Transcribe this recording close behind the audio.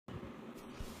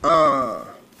uh,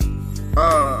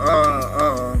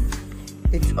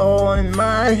 It's all in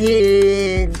my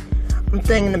head. I'm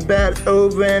thinking about it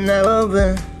over and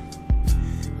over.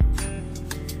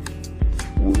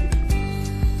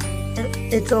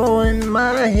 It's all in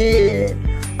my head.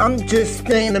 I'm just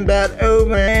thinking about it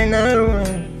over and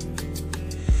over.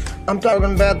 I'm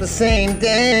talking about the same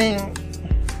thing.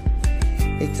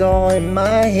 It's all in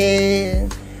my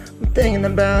head. I'm thinking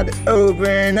about it over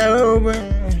and over.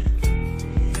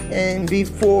 And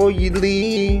before you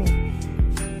leave,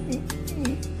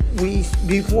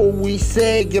 before we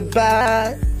say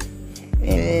goodbye,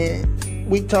 and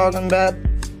we talking about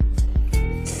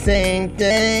the same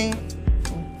thing.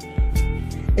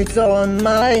 It's all in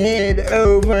my head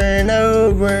over and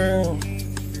over.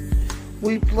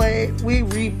 We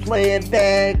replay it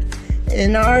back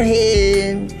in our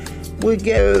head. We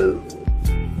go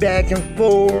back and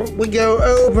forth. We go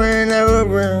over and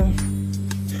over.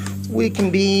 We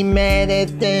can be mad at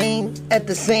things, at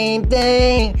the same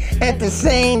thing, at the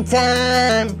same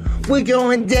time. We're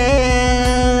going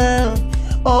down.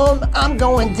 I'm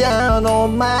going down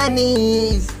on my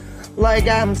knees. Like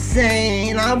I'm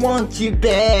saying, I want you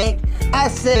back. I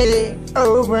say it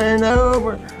over and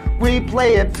over.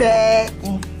 Replay it back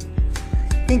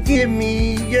and give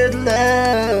me your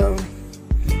love.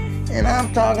 And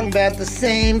I'm talking about the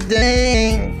same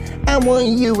thing. I want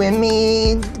you and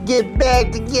me to get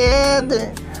back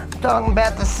together. I'm talking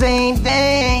about the same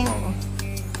thing.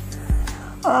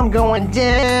 I'm going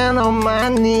down on my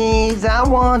knees. I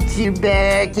want you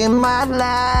back in my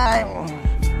life.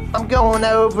 I'm going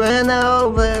over and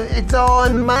over. It's all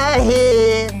in my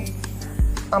head.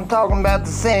 I'm talking about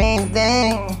the same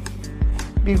thing.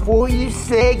 Before you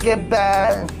say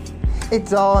goodbye,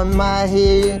 it's all in my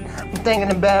head. I'm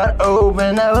thinking about it over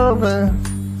and over.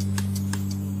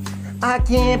 I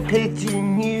can't picture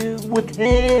you with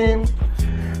him.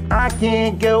 I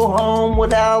can't go home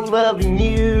without loving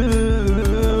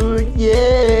you.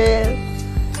 Yeah,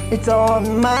 it's all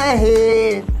in my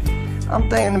head. I'm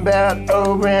thinking about it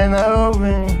over and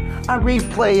over. I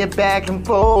replay it back and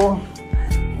forth.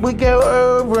 We go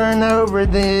over and over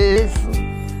this.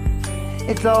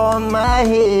 It's all in my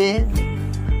head.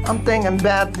 I'm thinking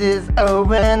about this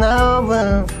over and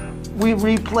over. We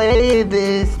replay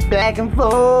this back and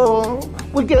forth.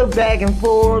 We go back and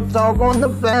forth, talk on the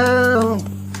phone.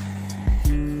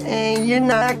 And you're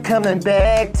not coming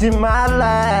back to my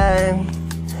life.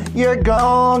 You're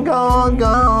gone, gone,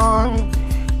 gone.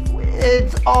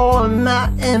 It's all in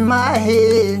my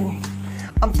head.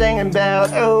 I'm thinking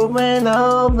about over and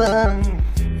over.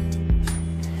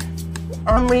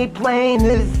 I'm replaying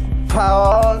this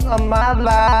part of my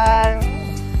life.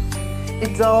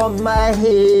 It's all in my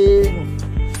head.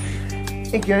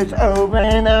 It goes over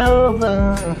and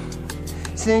over.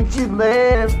 Since you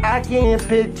left, I can't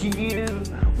picture you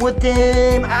with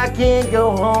him. I can't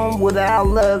go home without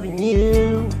loving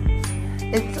you.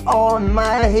 It's all in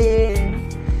my head.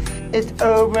 It's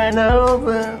over and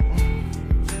over.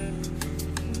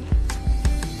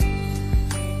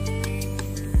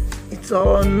 It's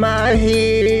all in my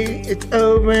head. It's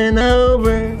over and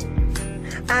over.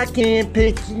 I can't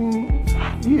picture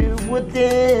you with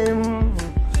them.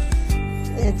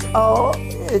 It's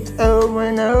over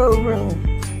and over.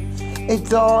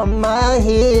 It's all in my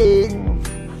head.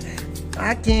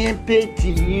 I can't picture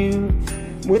you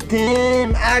with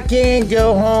him. I can't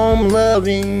go home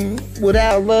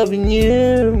without loving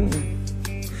you.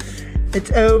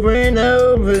 It's over and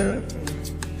over.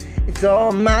 It's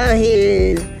all in my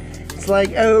head. It's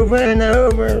like over and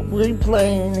over,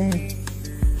 replaying it.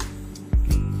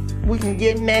 We can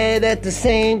get mad at the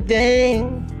same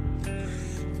thing.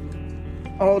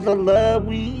 All the love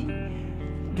we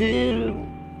do,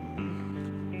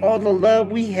 all the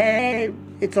love we had,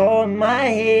 it's all in my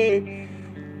head.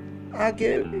 I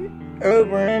go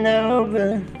over and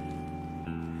over.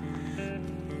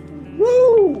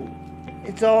 Woo!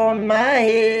 It's all in my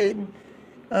head.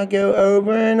 I go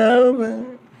over and over.